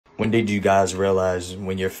When did you guys realize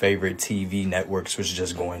when your favorite TV networks was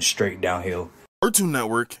just going straight downhill? Cartoon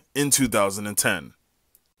Network in 2010.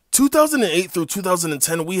 2008 through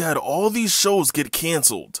 2010, we had all these shows get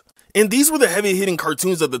canceled. And these were the heavy-hitting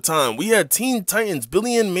cartoons at the time. We had Teen Titans,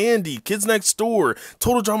 Billy and Mandy, Kids Next Door,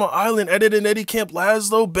 Total Drama Island, Ed, and Eddie, Camp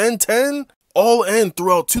Lazlo, Ben 10, all end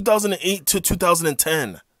throughout 2008 to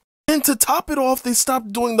 2010. And to top it off, they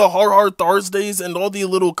stopped doing the Har Har Thursdays and all the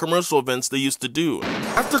little commercial events they used to do.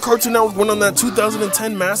 After Cartoon Network went on that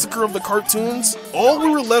 2010 massacre of the cartoons, all we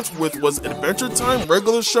were left with was Adventure Time,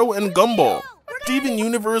 Regular Show, and Gumball. Steven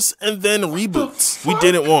Universe, and then reboots we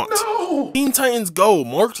didn't want. Teen Titans Go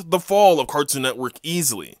marked the fall of Cartoon Network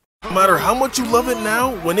easily. No matter how much you love it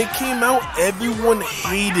now, when it came out, everyone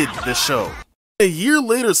hated the show. A year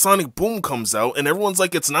later, Sonic Boom comes out, and everyone's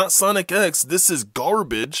like, it's not Sonic X, this is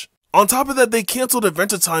garbage. On top of that, they canceled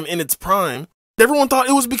Adventure Time in its prime. Everyone thought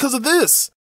it was because of this.